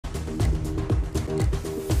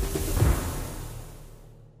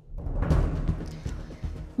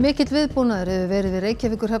Mikill viðbúnaður hefur verið við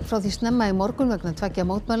Reykjavíkurhöfn frá því snemma í morgun vegna tveggja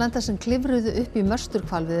mótmælenda sem klifruðu upp í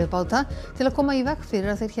mösturhvalveiðibáta til að koma í veg fyrir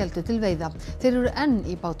að þeir héldu til veiða. Þeir eru enn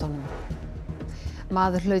í bátunum.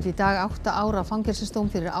 Maður hlaut í dag 8 ára fangelsisdóm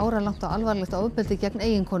fyrir áralangt og alvarlegt ofbeldi gegn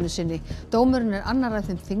eiginkonu sinni. Dómurinn er annar af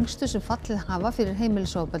þeim þyngstu sem fallið hafa fyrir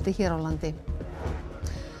heimilisofbeldi hér á landi.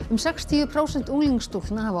 60%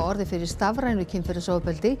 unglingsstúlkna hafa orðið fyrir stafrænu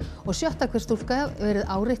kynferðisofbeldi og 7. hver stúlka verið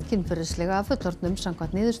áreitt kynferðislega af fullorðnum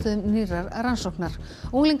samkvæmt niðurstöðum nýrrar rannsóknar.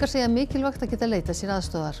 Unglingar segja mikilvægt að geta leitað sér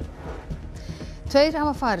aðstoðar. 2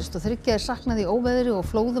 hafa farist og 3 er saknað í óveðri og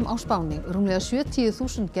flóðum á Spáni. Rúmlega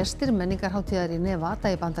 70.000 gestir menningarhátíðar í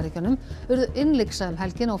Nevada í Bandaríkjunum urðu innlyksa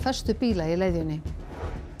helgina og festu bíla í leiðinni.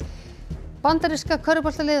 Bandaríska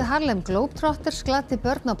körfuboltaliðið Harlem Globetrotters glatti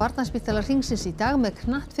börn á barnaspítala Hringsins í dag með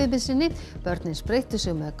knattspyrnu sinni. Börnin spreyttu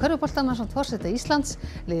sig með körfuboltann ásamt forseta Íslands.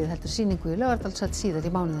 Liðið heldur sýningu í Laugardalshöll síðar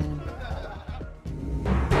í mánuðinum.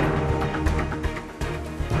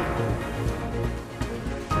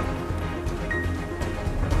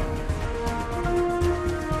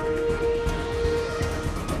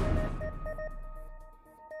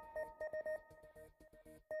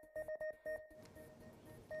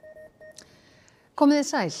 Komiði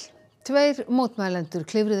sæl. 2 mótmælendur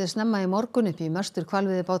klifruðu snemma í morgun upp í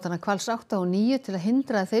mösturhvalveiðibátana Hvals 8 og 9 til að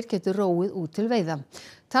hindra að þeir geti róið út til veiða.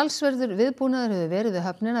 Talsverður viðbúnaður hefur verið við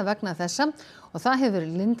höfnina vegna þessa og það hefur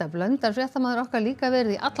Linda Blöndal, fréttamaður okkar, líka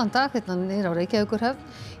verið í allan dag hérna niður á Reykjavíkurhöfn.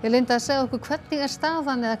 Ég Linda, að segja okkur hvernig er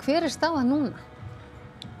staðan eða hver er staðan núna?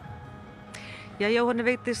 Já, Jóhanna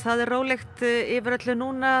Vigdís, það er rólegt yfir öllu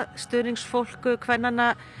núna. Stuðningsfólk kvennanna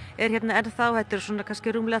er hérna ennþá. Þetta er svona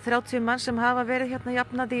kannski rúmlega 30 mann sem hafa verið hérna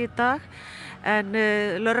jafnandi í dag. En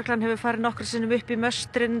lögreglan hefur farið nokkrum sinnum upp í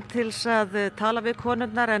möstrin til þess að tala við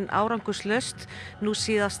konurnar en árangurslaust. Nú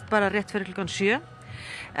síðast bara rétt fyrir klukkan 7.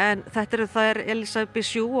 En þetta eru þær Elisa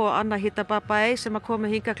Bisjú og Anna Hita Babae sem að komu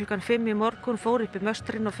hingað klukkan 5 í morgun, fóru upp í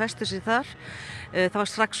möstrin og festu sig þar. Það var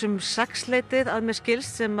strax 6-leytið að mér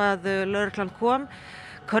skilst sem að lögreglan kom.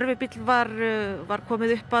 Körfubíll var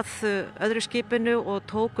komið upp að öðru skipinu og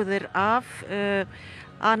tóku þeir af.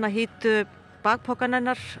 Anna Hitu bakpokan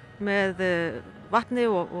hennar með vatni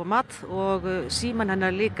og mat og síman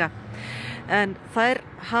hennar líka. En þær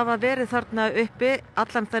hafa verið þarna uppi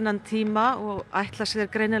allan þennan tíma og ætla sér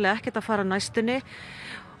greinilega ekkert að fara næstunni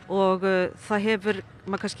og það hefur,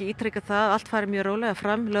 maður kannski ítrekka það, allt farið mjög rólega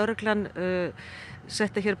fram. Lögreglan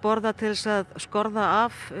setti hér borða til þess að skorða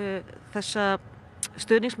af þessa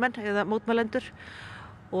stuðningsmenn eða mótmælendur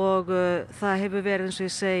og það hefur verið, eins og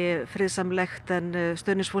ég segi, friðsamlegt en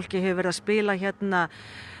stuðningsfólki hefur verið að spila hérna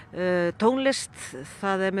tónlist.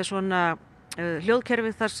 Það er með svona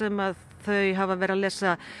hljóðkerfi þar sem að þau hafa verið að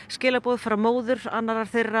lesa skilaboð frá móður annarar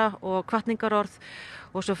þeirra og hvatningarorð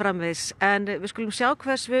og svo framvegis. En við skulum sjá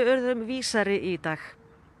hvers við urðum vísari í dag.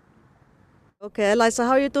 Okay, Eliza,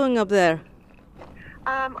 how are you doing up there?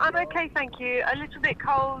 I'm okay, thank you. A little bit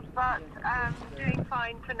cold, but doing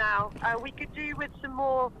fine for now. We could do with some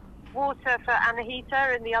more water for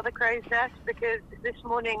Anahita in the other crow's nest because this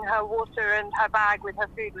morning her water and her bag with her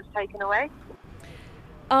food was taken away.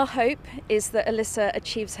 Our hope is that Alyssa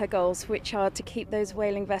achieves her goals, which are to keep those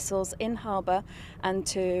whaling vessels in harbour and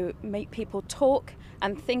to make people talk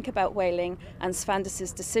and think about whaling and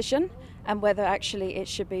Svandis's decision and whether actually it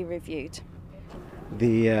should be reviewed.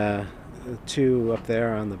 The 2 up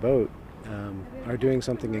there on the boat are doing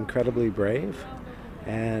something incredibly brave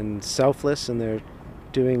and selfless, and they're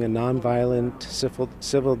doing a non-violent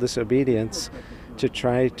civil disobedience to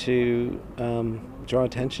try to draw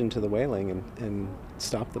attention to the whaling and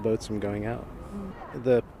stop the boats from going out.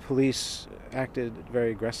 The police acted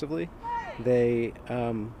very aggressively. They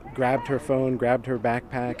grabbed her phone, grabbed her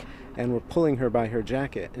backpack, and were pulling her by her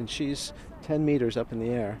jacket, and she's 10 meters up in the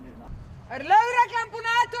air. Er lögreglan búin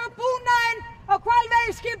að athuga búnaðinn á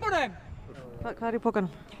hvalveiðiskipunum? Hvað er í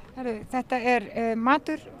pokanum? Þetta er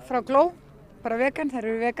matur frá Gló, bara vegan, þeir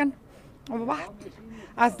eru vegan, og vatn.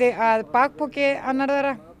 Af því að bakpoki annar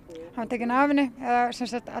þeirra, hann var tekinn af henni, eða sem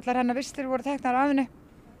sagt allar hennar vistir voru teknar af henni.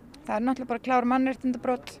 Það er náttúrulega bara klár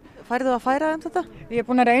mannréttindabrot. Færðu að færa þetta? Ég er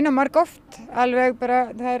búin að reyna margoft, alveg bara,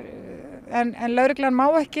 en lögreglan má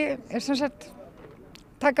ekki, sem sagt,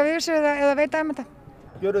 taka við þessu eða veita um þetta.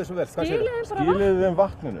 Gjörðu þessu vel, hvað séu? Skilið þeim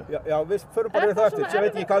vatninu? Já, við förum bara við það eftir, ég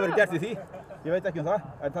veit ekki hvað verður gert í því. Ég veit ekki um það,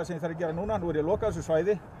 en það sem ég þarf að gera núna, nú er ég lokað þessu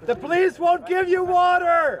svæði. The police won't give you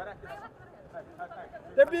water!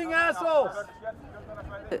 They're being assholes!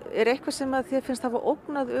 Er eitthvað sem að þér finnst hafa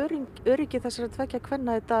ógnað öryggi þessara tveggja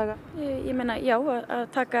kvenna í dag? Ég meina, já, að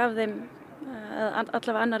taka af þeim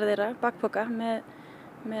allavega annarra þeirra bakpoka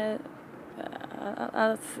með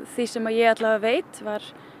að því sem að ég allavega veit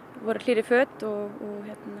voru hlýri föt og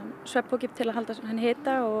svefnpoki til að halda henni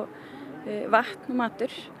hita og vatn og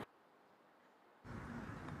matur.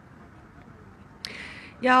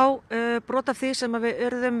 Já, brot af því sem að við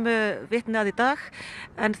urðum vitni að í dag,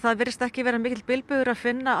 en það virðist ekki vera mikill bilbugur að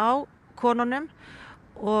finna á konunum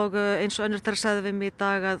og eins og önnur þeirra sagði við mig í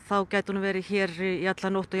dag að þá gæti hún verið hér í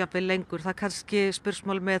alla nótt og jafnvel lengur. Það er kannski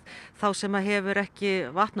spursmál með þá sem að hefur ekki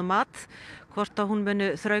vatn og mat, hvort að hún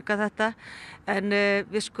muni þrauka þetta, en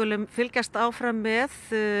við skulum fylgjast áfram með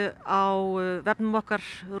á vefnum okkar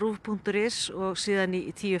rúv.is og síðan í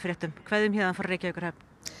 10 fréttum. Kveðjum hérna frá Reykjavíkurhöfn.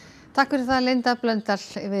 Takk fyrir það, Linda Blöndal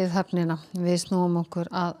við höfnina. Við snúum okkur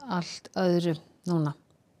að allt öðru núna.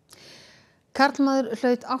 Karlmaður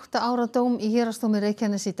hlaut 8 ára dóm í héraðsdómi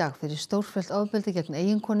Reykjaness í dag fyrir stórfellt ofbeldi gegn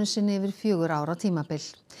eiginkonu sinni yfir 4 ára tímabil.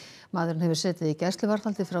 Maðurinn hefur setið í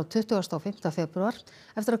gæsluvarðhaldi frá 25. febrúar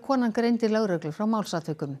eftir að konan greindi lögreglu frá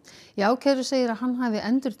málsatvikum. Í ákæru segir að hann hafi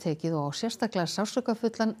endurtekið og á sérstaklega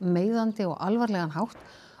sársaukafullan, meiðandi og alvarlegan hátt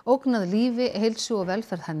ógnað lífi, heilsu og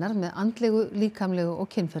velferð hennar með andlegu, líkamlegu og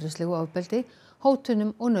kynferðislegu ofbeldi,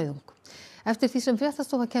 hótunum og nauðung. Eftir því sem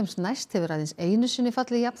fréttastofa kemst næst hefur aðeins einu sinni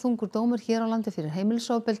fallið jafnþungur dómur hér á landi fyrir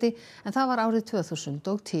heimilisofbeldi en það var árið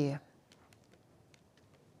 2010.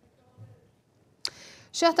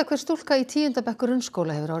 7. hver stúlka í 10. bekk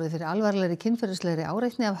grunnskóla hefur orðið fyrir alvarlegri kynferðislegri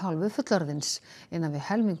áreitni af hálfu fullorðins. Innan við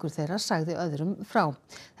helmingur þeirra sagði öðrum frá.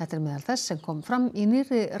 Þetta er meðal þess sem kom fram í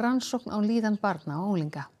nýrri rannsókn á líðan barna og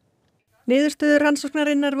unglinga. Niðurstöður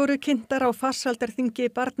rannsóknarinnar voru kynntar á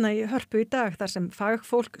farsældarþingi barna í Hörpu í dag þar sem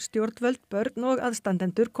fagfólk, stjórnvöld, börn og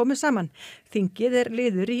aðstandendur komu saman. Þingið er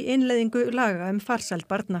liður í innleiðingu laga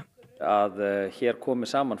farsæld barna. Að hér komi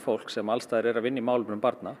saman fólk sem allstaðar er að vinna í málefnum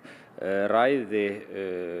barna, ræði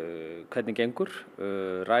hvernig gengur,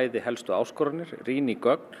 ræði helstu áskoranir, rýni í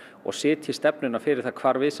gögn og setji stefnuna fyrir það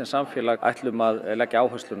hvar við sem samfélag ætlum að leggja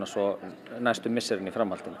áhersluna svo næstu misserin í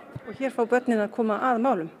framhaldinu. Og hér fá börnin að koma að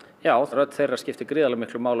málum? Já, rödd þeirra skiptir gríðarlega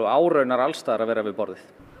miklu máli og áraunar allstaðar að vera við borðið.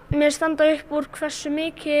 Mér standa upp úr hversu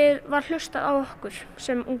mikið var hlustað á okkur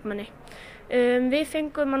sem ungmenni. Við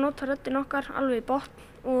fengum að nota röddin okkar alveg í botn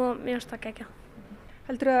og mér finnst það geggjað.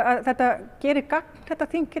 Heldurðu að þetta gerir gagn þetta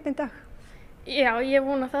þing hérna í dag? Já, ég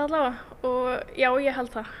vona það allavega og já, ég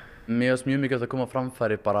held það. Mér finnst mjög mikilvægt að koma á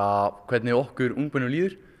framfæri bara hvernig okkur ungmennum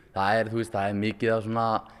líður. Það er mikið af svona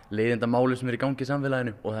leiðindamáli sem er í gangi í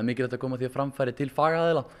samfélaginu og það er mikilvægt að koma því að framfæri til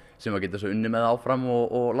fagaðila sem að geta svo unni með áfram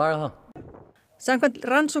og laga það. Samkvæmt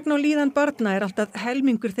rannsókn á líðan barna er alltaf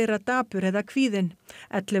helmingur þeirra dapur eða kvíðin.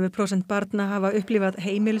 11% barna hafa upplifað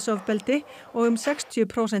heimilisofbeldi og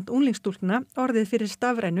 60% unglingsstúlkna orðið fyrir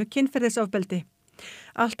stafrænu kynferðisofbeldi.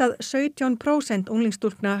 Alltaf 17%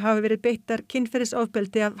 unglingsstúlkna hafa verið beittar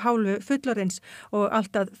kynferðisofbeldi af hálfu fullorðins og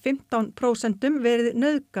alltaf 15% verið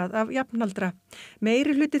nauðgað af jafnaldra.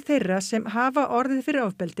 Meiri hluti þeirra sem hafa orðið fyrir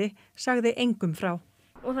ofbeldi sagði engum frá.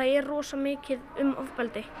 Og það er rosa mikið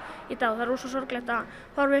ofbeldi í dag. Það er rosa sorglegt að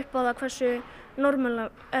horfa upp á það hversu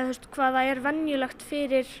hvað það er venjulegt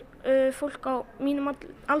fyrir fólk á mínum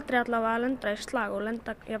aldri allavega að lenda í slag og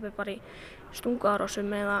lenda jafnvel bara í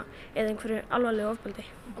stunguárásum eða einhverju alvarlegu ofbeldi.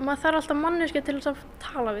 Og maður þarf alltaf manneskju til þess að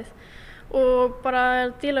tala við og bara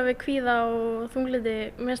díla við kvíða og þunglyndi.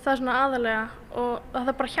 Mér finnst það svona aðalega og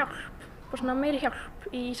það er bara hjálp, bara svona meiri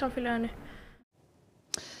hjálp í samfélaginu.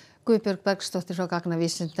 Guðbjörg Bergsdóttir frá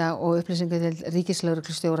Gagnavísinda og upplýsingadeild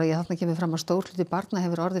ríkislögreglustjóra. Þarna kemur fram að stór hluti barna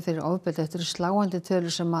hefur orðið fyrir ofbeldi. Þetta eru sláandi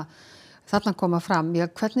tölur sem að þarna koma fram.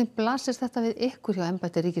 Hvernig blasir þetta við ykkur hjá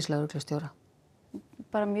embætti ríkislögreglustjóra?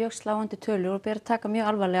 Bara mjög sláandi tölur og ber að taka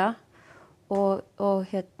mjög alvarlega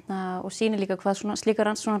og sýnir líka hvað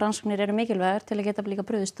slíkar rannsóknir eru mikilvægar til að geta líka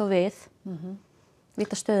brugðist þá við,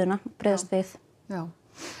 vita stöðuna, bregðast við. Já.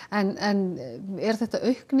 En er þetta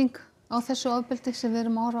aukning á þessu ofbeldi sem við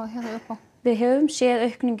erum að horfa hérna upp á? Við höfum séð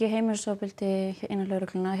aukningi heimilisofbeldi innan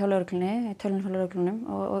lögreglunnar, hjá lögreglunni, tölunum frá lögreglunum,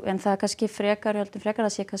 en það er kannski frekar að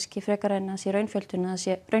sé kannski frekar en að sé raunfjöldun, að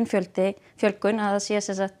sé fjölgun, að það sé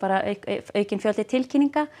sem sagt bara aukin fjöldi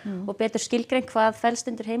tilkynninga og betur skilgreint hvað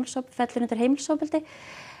fellur undir heimilisofbeldi.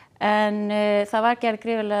 En það var gerð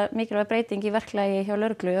gríðarlega mikilvæg breyting í verklagi hjá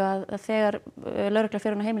lögreglu að þegar lögregla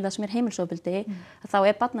fer inn á heimili sem er heimilisofbeldi, þá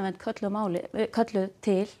er barnavernd kölluð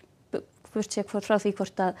til frá því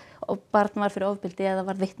hvort að barn var fyrir ofbeldi eða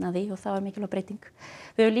var vitnað í og það var mikilvæg breyting.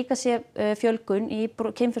 Við höfum líka séð fjölgun í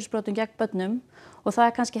kynferðisbrotum gegn börnum og það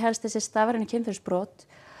er kannski helst þessi stafrænu kynferðisbrot.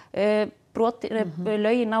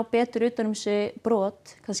 Lögin ná betur utan þessi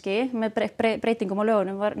brot kannski með breytingum á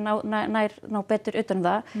lögunum ná betur utan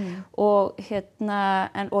það og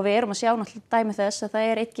við erum að sjá náttúrulega dæmi þess að það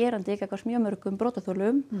er einn gerandi gagnvart mjög mörgum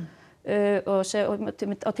brotaþolum og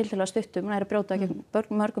á tiltölulega stuttum, það er að brjóta gegn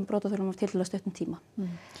mörgum brotaþolum á tiltölulega stuttum tíma.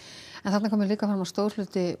 En þarna komið líka fram að stór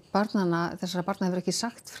hluti þessara barna hefur ekki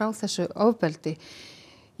sagt frá þessu ofbeldi.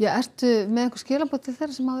 Já, ertu með einhver skilaboð til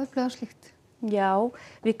þeirra sem hafa upplifað slíkt? Já,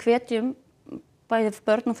 við hvetjum bæði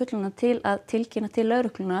börn og fullorðna til að tilkynna til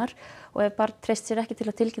lögreglunar og ef barn treystir sér ekki til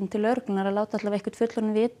að tilkynna til lögreglunar að láta allavega eitthvað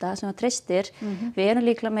fullorðinn vita sem það treystir. Við erum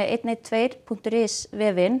líklega með 112.is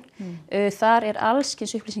vefinn. Þar er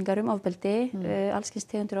allskyns upplýsingar ofbeldi, allskyns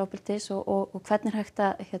tegundir ofbeldis og hvernig hægt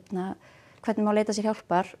að hvernig má leita sér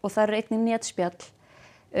hjálpar og það er einnig netspjall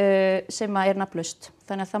sem er nafnlaust.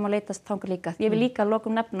 Þannig að það má leitast þangað líka. Ég vil líka að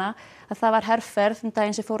lokum nefna að það var herferð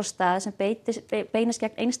daginn sem fór á stað sem beinist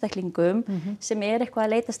gegn einstaklingum sem er eitthvað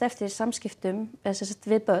að leitast eftir samskiptum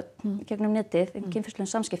við börn gegnum netið,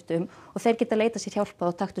 kynferðislegum samskiptum og þeir geta leitað sér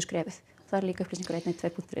hjálpað og taktu skrefið. Það er líka upplýsingar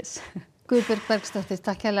 112.is. Guðbjörg Bergsdóttir,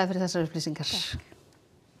 takk hérlega fyrir þessar upplýsingar.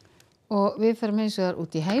 Og við ferum hins vegar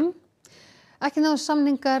út í heim. Ekki náðu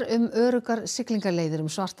samningar öruggar siglingaleiðir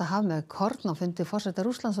Svarta haf með korn á fundi forseta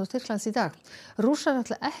Rússlands og Tyrklands í dag. Rússar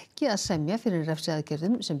ætla ekki að semja fyrir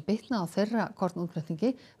refsiaðgerðum sem bitna á þeirra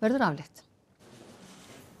kornútflutningi verður aflétt.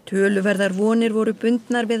 Töluverðar vonir voru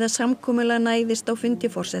bundnar við að samkomulag næðist á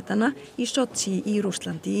fundi forsetana í Sochi í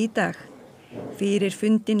Rússlandi í dag. Fyrir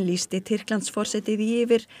fundin lýsti Tyrklandsforsetið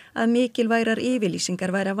yfir að mikilvægar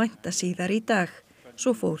yfirlýsingar væri að vænta síðar í dag.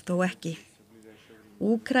 Svo fór þó ekki.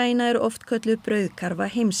 Úkraína er oft kölluð brauðkarfa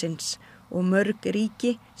heimsins og mörg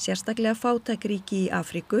ríki, sérstaklega fátæk ríki í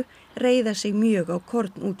Afríku, reiða sig mjög á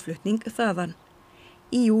kornútflutning þaðan.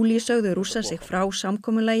 Í júlí sögðu Rússar sig frá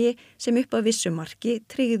samkomulagi sem upp að vissu marki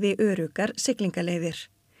tryggði öruggar siglingaleiðir.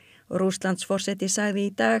 Rússlandsforseti sagði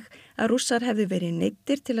í dag að Rússar hefðu verið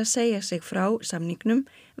neyddir til að segja sig frá samningnum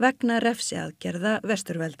vegna refsiaðgerða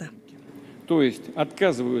vesturvelda. То есть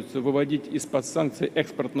отказываются выводить из-под санкций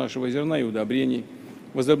экспорт нашего зерна и удобрений,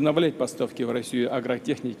 возобновлять поставки в Россию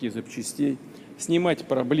агротехники и запчастей, снимать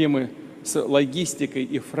проблемы с логистикой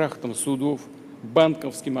и фрахтом судов,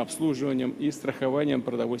 банковским обслуживанием и страхованием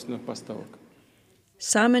продовольственных поставок.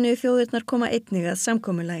 Sameinuðu þjóðirnar koma einnig að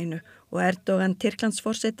samkomulaginu og Erdogan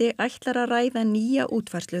Tyrklandsforseti ætlar að ræða nýja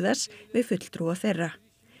útfærslu þess við fulltrúa þeirra.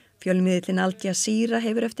 Fjölmiðillinn Al Jazeera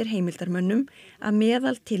hefur eftir heimildarmönnum að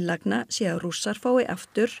meðal tillagna sé að Rússar fái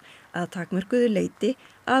aftur að takmörkuðu leyti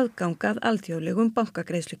aðgangað alþjóðlegum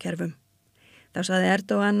bankagreiðslukerfum. Þá sagði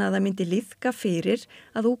Erdogan að það myndi liðka fyrir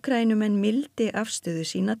að Úkraínumenn mildi afstöðu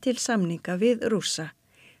sína til samninga við Rússa.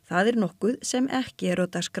 Það er nokkuð sem ekki er á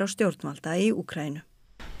dagskrá stjórnvalda í Úkraínu.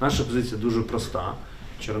 Наша позиція дуже проста.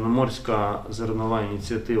 Чорноморська зернова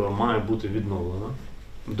ініціатива має бути відновлена.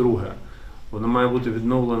 Друге, вона має бути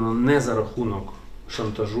відновлена не за рахунок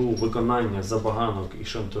шантажу, виконання забаганок і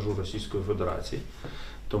шантажу Російської Федерації,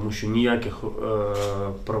 тому що ніяких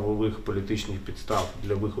правових політичних підстав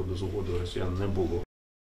для виходу з угоди росіян не було.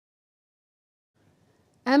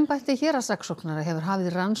 Embætti héraðssaksóknara hefur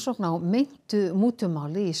hafið rannsókn á meintu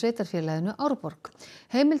mútumáli í sveitarfélaginu Árborg.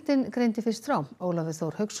 Heimildin greindi fyrst frá. Ólafur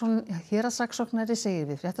Þór Hauksson, héraðssaksóknari, segir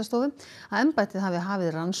við fréttastofu að embættið hafi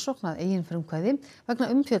hafið rannsókn að eigin frumkvæði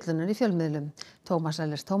vegna umfjöllunar í fjölmiðlum. Tómas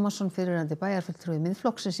Ellert Tómasson, fyrrverandi bæjarfulltrúi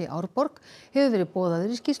Miðflokksins í Árborg, hefur verið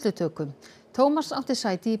boðaður í skýrslutöku. Tómas átti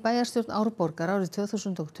sæti í bæjarstjórn Árborgar árið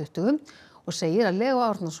 2020 og segir að Leo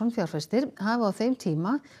Árnason fjárfestir hafi á þeim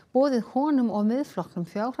tíma boðið honum og Miðflokknum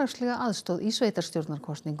fjárhagslega aðstoð í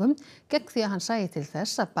sveitarstjórnarkosningum gegn því að hann sæi til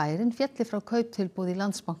þess að bærinn félli frá kauptilboði í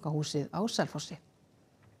Landsbankahúsið á Selfossi.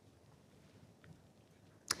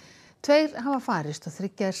 2 hafa farist og 3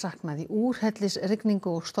 er saknað í úrhellisrigningu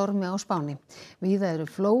og stormi á Spáni. Víða eru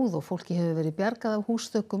flóð og fólki hefur verið bjargað af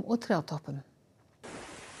húsþökum og trjátoppum.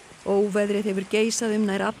 Óveðrið hefur geisað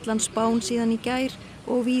nær allan Spán síðan í gær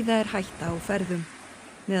og víða er hætta á ferðum.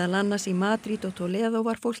 Meðal annars í Madrid og Toledo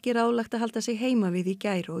var fólki ráðlagt að halda sig heima við í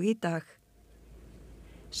gær og í dag.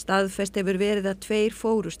 Staðfest hefur verið að 2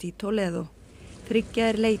 fórust í Toledo. 3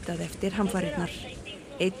 er leitað eftir hamfarirnar.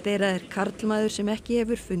 Einn þeirra er karlmaður sem ekki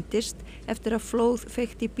hefur fundist eftir að flóð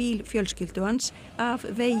feykti bíl fjölskyldu hans af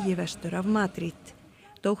vegi vestur af Madrid.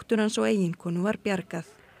 Dóttur hans og eiginkonu var bjargað.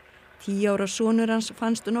 10 ára sonur hans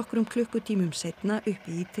fannst nokkrum klukkutímum seinna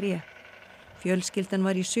uppi í tré. Fjölskyldan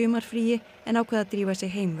var í sumarfríi en ákvað að drífa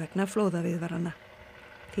sig heim vegna flóðaviðvarana.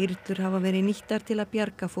 Þyrlur hafa verið nýttar til að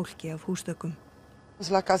bjarga fólki af húsþökum.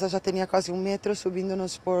 La casa ya tenía casi 1 metro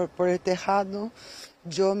subiéndonos por el tejado.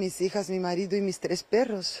 Yo, mis hijas, mi marido y mis 3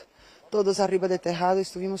 perros. Todos arriba del tejado.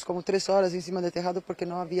 Estuvimos como 3 horas encima del tejado porque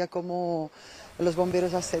no había como los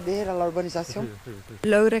bomberos acceder a la urbanización.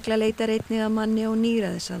 Lögregla leitar einnig að manni á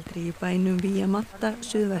níræðisaldri í bænum Villa Matta,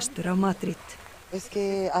 suðvestur af Madrid. Es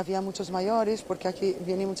que había muchos mayores, porque aquí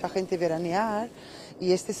viene mucha gente a veranear,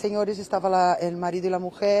 y señores estaba el marido y la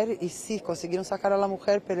mujer, y sí, consiguieron sacar a la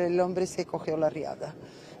mujer, pero el hombre se cogió la riada.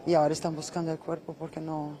 Y ahora están buscando el cuerpo porque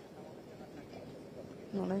no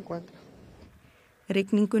lo encuentran.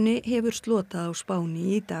 Rigningunni hefur slotað á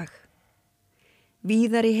Spáni í dag.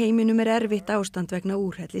 Víðar í heiminum erfitt ástand vegna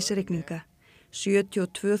úrhellisrigninga.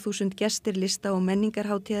 72.000 gestir lista- og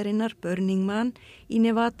menningarhátíðarinnar Burning Man í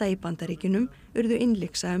Nevada í Bandaríkjunum urðu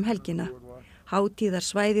innlyksa helgina.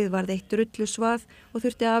 Hátíðarsvæðið varð eitt drullusvað og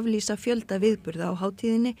þurfti að aflýsa fjölda viðburða á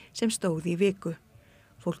hátíðinni sem stóð í viku.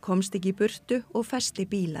 Fólk komst ekki í burtu og festi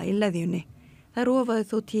bíla í leðjunni. Það rofaði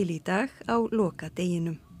þó til í dag á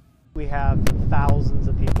lokadeginum. We have thousands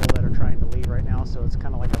of people that are trying to leave right now, so it's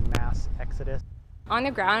kind of like a mass exodus. On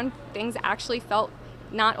the ground, things actually felt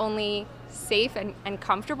not only safe and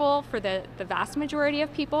comfortable for the vast majority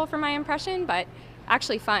of people, from my impression, but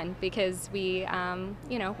actually fun because we,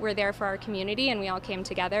 we're there for our community and we all came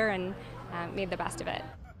together and made the best of it.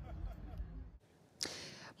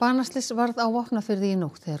 Banaslys varð á Vopnafirði í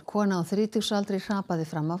nótt þegar kona á 30-aldri hrapaði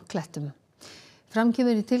fram af klettum. Fram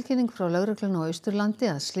kemur í tilkynning frá lögreglunni á Austurlandi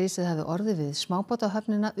að slysið hafi orðið við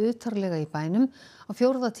smábátahöfnina utarlega í bænum á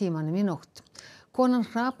 4. tímanum í nótt. Konan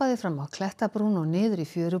hrapaði fram á klettabrún og niður í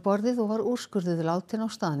fjöruborðið og var úrskurðuð látin á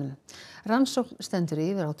staðnum. Rannsókn stendur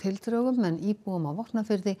yfir á tildrögum en íbúum á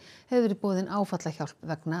Vopnafirði hefur verið boðin áfallahjálp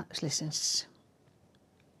vegna slysins.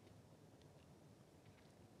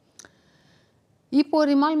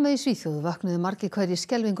 Íbúar í Malmö í Svíþjóð vöknuðu margir hverjir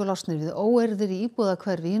skelfingu lostnir við óeirðir í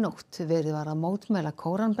íbúðahverfi í nótt. Verið var að mótmæla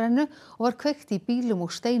kóranbrennu og var kveikt í bílum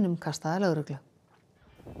og steinum kastaði lögreglu.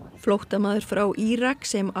 Flóttamaður frá Írak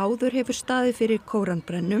sem áður hefur staðið fyrir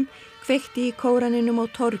kóranbrennum kveikti í kóraninum á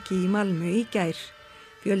torgi í Malmö í gær.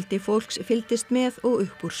 Fjöldi fólks fylgdist með og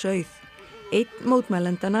upp úr sauð. Einn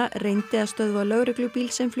mótmælendana reyndi að stöðva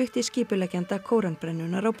lögreglubíl sem flutti skipuleggjanda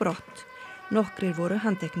kóranbrennunar á brott. Nokkrir voru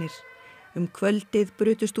handteknir. Kvöldið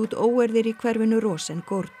brutust út óeirðir í hverfinu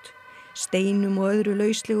Rosengård. Steinum og öðru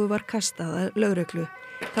lauslegu var kastað að lögreglu.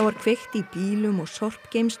 Það var kveikt í bílum og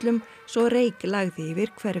sorpgeymslum svo reyk lagði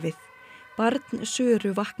yfir hverfið. Barn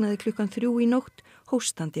Söru vaknaði klukkan 3 í nótt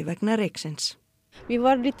hóstandi vegna reyksins. Vi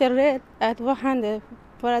var lite rädda att vad hände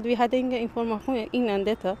för att vi hade ingen information innan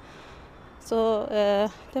detta. Så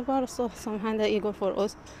det var så som hände igår för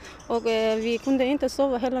oss. Och vi kunde inte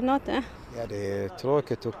sova hela natten. Ja, det är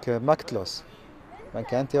tråkigt och maktlöst. Man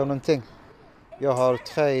kan inte göra någonting. Jag har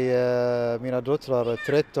 3 mina döttrar,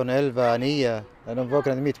 13, 11, 9. De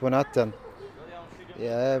vaknade mitt på natten.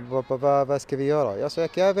 Ja, vad ska vi göra? Jag sa,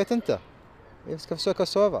 jag vet inte. Vi ska försöka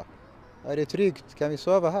sova. Är det tryggt? Kan vi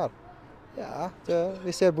sova här? Ja,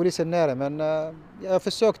 vi ser polisen nära, men jag har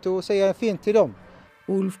försökt att säga fint till dem.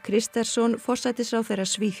 Úlf Kristersson, forsætisráðherra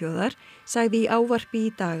Svíþjóðar, sagði í ávarpi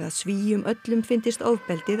í dag að Svíum öllum fyndist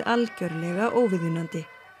ofbeldið algjörlega óviðunandi.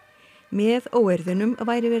 Með óeirðunum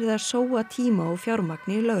væri verið að sóa tíma og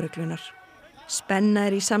fjármagni lögreglunar. Spenna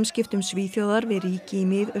í samskiptum Svíþjóðar við ríki í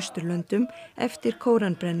Mið-Austurlöndum eftir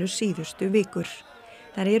kóranbrennu síðustu vikur.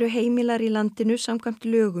 Þar eru heimilar í landinu samkvæmt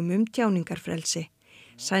lögum tjáningarfrelsi.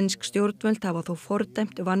 Sænsk stjórnvöld hafa þó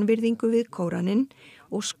fordæmt vanvirðingu við kóraninn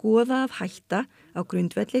og skoða að hætta á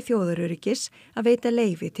grundvelli þjóðaröryggis að veita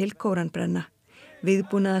leyfi til kóranbrenna.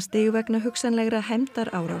 Viðbúnaðarstig vegna hugsanlegra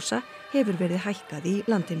hefndarárása hefur verið hækkað í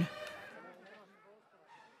landinu.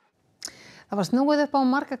 Það var snúið upp á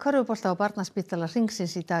marga körfubolta á barnaspítala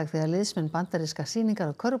Hringsins í dag þegar liðsmenn bandaríska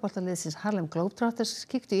sýningar á körfuboltaliðsins Harlem Globetrotters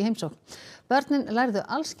kíktu í heimsókn. Börnin lærðu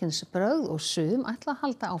allskyns brögð og sum ætla að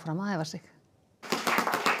halda áfram að æfa sig.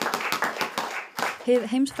 Hið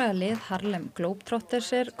heimsfræga lið Harlem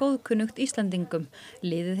Globetrotters góðkunnugt Íslendingum.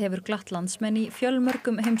 Liðið hefur glatt landsmenn í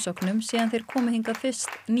fjölmörgum heimsóknum síðan þeir komu hingað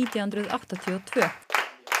fyrst 1982.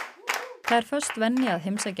 Það föst venja að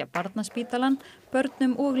heimsækja barnaspítalan,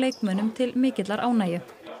 börnum og leikmönnum til mikillar ánægju.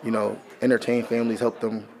 Entertain families, help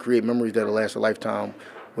them create memories that'll last a lifetime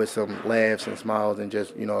with some laughs and smiles and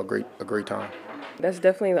just, a great time. That's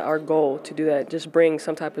definitely our goal, to do that, just bring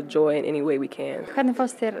some type of joy in any way we can. Hvernig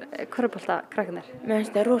fannst þér körfubolta krakkarnir? Mér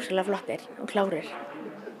finnst það rosalega flottir og klárir.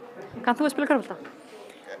 Kannt þú að spila körfubolta?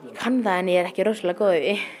 Ég kann það en ég ekki rosalega góð í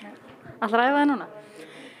því. Ætlarðu að æfa þig núna?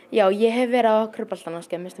 Já, ég hef verið á körfuboltanum,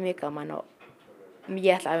 mér finnst það mjög gaman og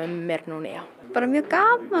ég ætla að æfa mér núna, já. Bara mjög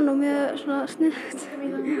gaman og mjög svona sniðugt.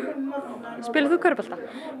 Spilar þú körfubolta?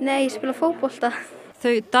 Nei, ég spila fótbolta.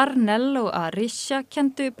 Þau Darnell og Arisha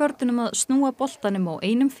kendu börnunum að snúa boltanum á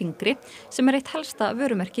einum fingri sem eitt helsta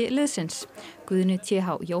vörumerki liðsins. Guðni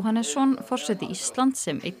T.H. Jóhannesson, forseti Íslands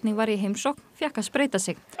sem einnig var í heimsókn, fékk að spreyta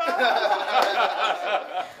sig.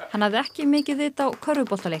 Hann hafði ekki mikið vit á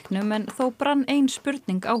körfuboltaleiknum en þó brann ein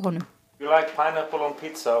spurning á honum. You like pineapple on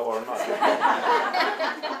pizza or not?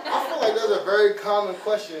 I feel like that's a very common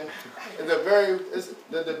question. The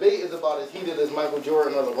debate is about as heated as Michael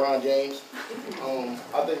Jordan or LeBron James.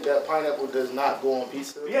 I think that pineapple does not go on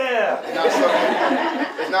pizza. Yeah!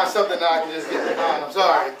 It's not something that I can just get behind. I'm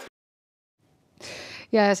sorry.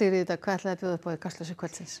 Jæja, Sigríður, hvað ætlaði að bjóða upp á í Kastljósi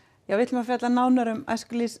kvöldsins? Já, við ætlum að fjalla nánar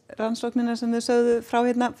æskulýðsrannsóknina sem þau sögðu frá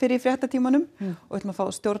hérna fyrir í fréttatímanum og við ætlum að fá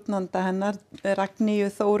stjórnanda hennar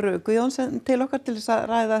Ragnýju Þóru Guðjónsson til okkar til þess að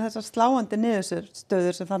ræða þessar sláandi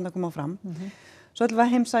niðurstöður sem þarna koma fram. Svo ætlum við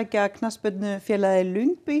að heimsækja knattspyrnufélagið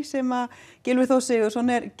Lundby sem að Gylfi Þór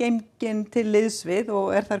Sigurðsson genginn til liðs við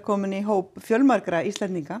og þar komin í hóp fjölmargra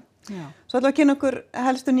Íslendinga. Svo ætlum við að kynna okkur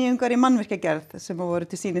helstu nýjungar í mannvirkjagerð sem voru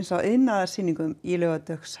til sýnings á iðnaðarsýningum í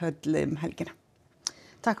Laugardalshöll helgina.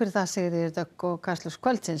 Takk fyrir það, Sigríður Dögg og Kastljós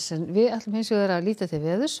kvöldsins. En við ætlum hins vegar að líta til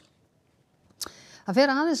veðurs. Það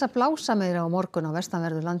fer aðeins að blása meira á morgun á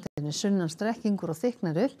vestanverðu landinu, sunnan strekkingur og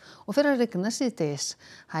þykknar upp og fer að rigna síðdegis.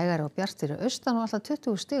 Hægari og bjartviðri austan og alltaf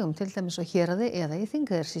 20 stigum til dæmis á Héraði eða í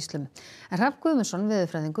Þingeyjarsýslum. En Hrafn Guðmundsson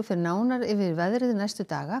veðurfræðingur fer nánar yfir veðrið næstu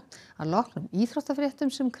daga að loknum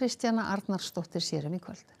íþróttafréttum sem Kristjana Arnarsdóttir sér í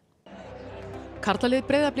kvöld. Karlalið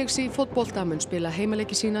Breiðabliks í fótbolta mun spila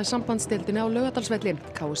heimaleiki sína sambandsdeildinni á Laugardalsvelli.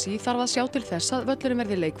 KSÍ þarf að sjá til þess að völlurinn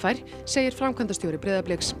verði leikfær, segir framkvæmdastjóri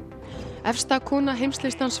Breiðabliks. Efsta kona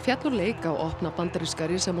heimslistans féll úr leik á opna bandaríska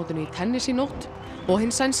risamótinu í tennis í nótt og hinn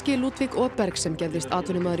sænski Ludvig Åberg sem gerðist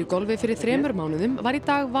atvinnumaður í golfi fyrir 3 mánuðum var í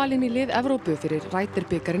dag valinn í lið Evrópu fyrir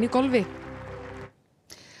Ryder-bikarinn í golfi.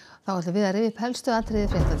 Þá ætlum við að rifja upp helstu atriði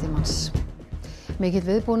fréttatímans. Mikill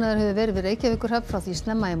viðbúnaður hefur verið við Reykjavíkurhöfn frá því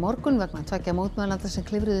snemma í morgun vegna 2 mótmælenda sem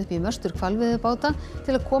klifruðu upp í möstur hvalveiðibáta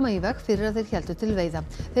til að koma í veg fyrir að þeir héldu til veiða.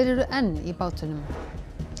 Þeir eru enn í bátunum.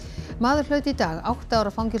 Maður hlaut í dag 8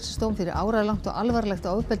 ára fangelsisdóm fyrir áralangt og alvarlegt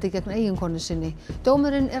ofbeldi gegn eiginkonu sinni.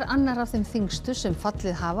 Dómurinn er annar af þeim þyngstu sem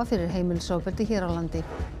fallið hafa fyrir heimilisofbeldi hér á landi.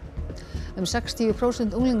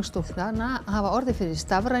 60% unglingsstúlkna hafa orðið fyrir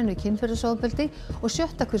stafrænu kynferðisofbeldi og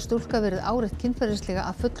 7. hver stúlka verið áreitt kynferðislega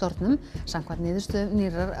af fullorðnum samkvæmt niðurstöðum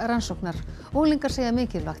nýrrar rannsóknar. Unglingar segja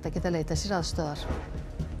mikilvægt að geta leitað sér aðstoðar.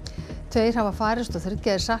 2 hafa farist og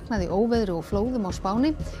 3 saknað í óveðri og flóðum á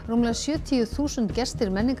Spáni. Rúmlega 70.000 gestir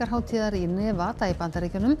menningarhátíðar í Nevada í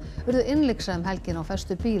Bandaríkjunum urðu innlyksa helgina á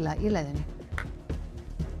festu bíla í leiðinni.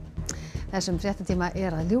 Þessum fréttatíma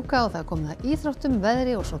er að ljúka og það er komið að íþróttum,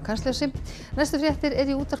 veðri og svo Kastljósi. Næstu fréttir er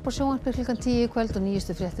í útvarpi og sjónvarpi klukkan 10 í kvöld og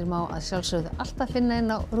nýjustu fréttir má að sjálfsögðu alltaf finna inn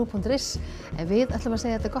á ruv.is. En við ætlum að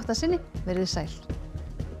segja þetta gott að sinni. Verið sæl.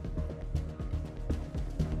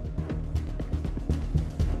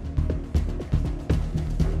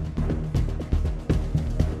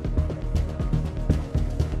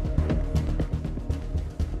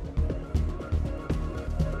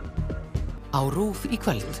 Á RÚV í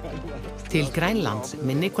kvöld. Til Grænlands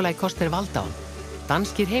með Nikolaj Coster-Waldau.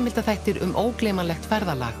 Danskir heimildaþættir ógleymanlegt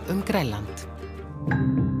ferðalag Grænland.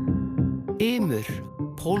 Ymur,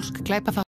 pólsk glæpaþáttur.